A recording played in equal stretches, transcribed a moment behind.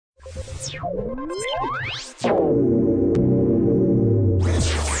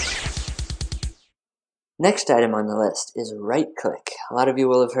Next item on the list is right-click. A lot of you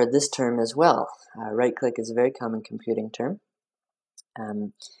will have heard this term as well. Right-click is a very common computing term.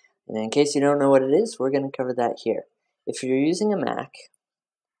 And in case you don't know what it is, we're going to cover that here. If you're using a Mac,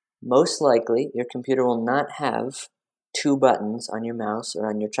 most likely your computer will not have two buttons on your mouse or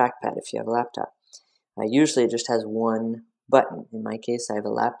on your trackpad if you have a laptop. Usually it just has one button. In my case, I have a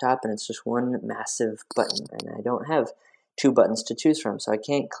laptop and it's just one massive button, and I don't have two buttons to choose from, so I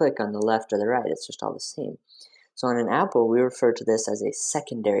can't click on the left or the right. It's just all the same. So on an Apple, we refer to this as a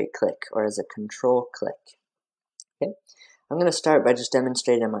secondary click or as a control click. Okay, I'm going to start by just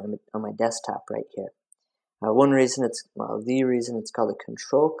demonstrating on my desktop right here. The reason it's called a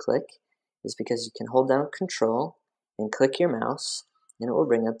control click is because you can hold down Control and click your mouse, and it will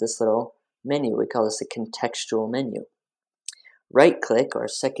bring up this little menu. We call this a contextual menu. Right click or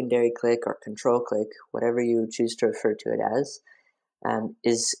secondary click or control click, whatever you choose to refer to it as,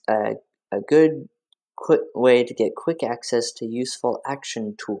 is a good quick way to get quick access to useful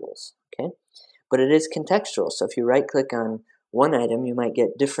action tools. Okay, but it is contextual. So if you right click on one item, you might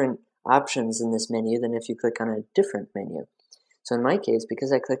get different options in this menu than if you click on a different menu. So in my case,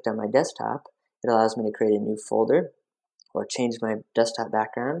 because I clicked on my desktop, it allows me to create a new folder or change my desktop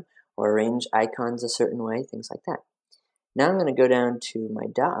background or arrange icons a certain way, things like that. Now I'm going to go down to my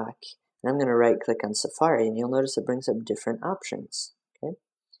dock, and I'm going to right click on Safari, and you'll notice it brings up different options. Okay?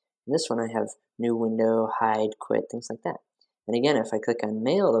 In this one I have new window, hide, quit, things like that. And again, if I click on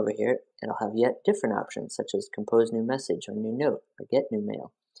Mail over here, it'll have yet different options, such as compose new message or new note or get new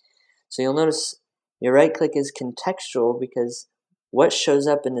mail. So you'll notice your right click is contextual because what shows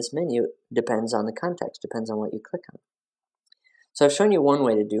up in this menu depends on the context, depends on what you click on. So I've shown you one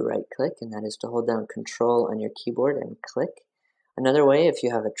way to do right click, and that is to hold down Control on your keyboard and click. Another way, if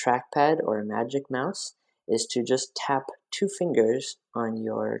you have a trackpad or a magic mouse, is to just tap two fingers on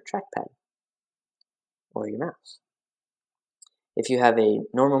your trackpad or your mouse. If you have a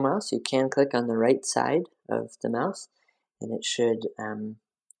normal mouse, you can click on the right side of the mouse, and it should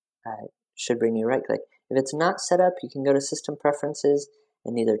bring you right click. If it's not set up, you can go to System Preferences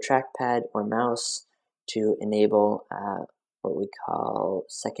and either trackpad or mouse to enable what we call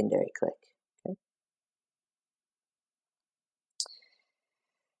secondary click. Okay?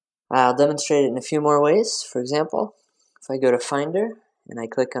 I'll demonstrate it in a few more ways. For example, if I go to Finder and I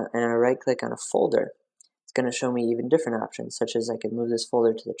right click on a folder, it's going to show me even different options, such as I could move this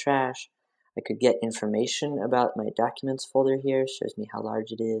folder to the trash. I could get information about my documents folder here, shows me how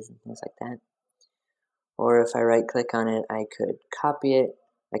large it is and things like that. Or if I right click on it, I could copy it.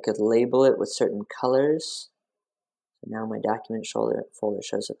 I could label it with certain colors. So now my document folder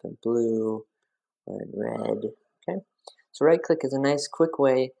shows up in blue or in red. Okay, so right click is a nice quick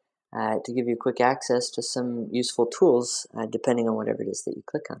way to give you quick access to some useful tools depending on whatever it is that you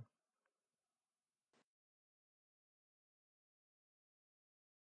click on.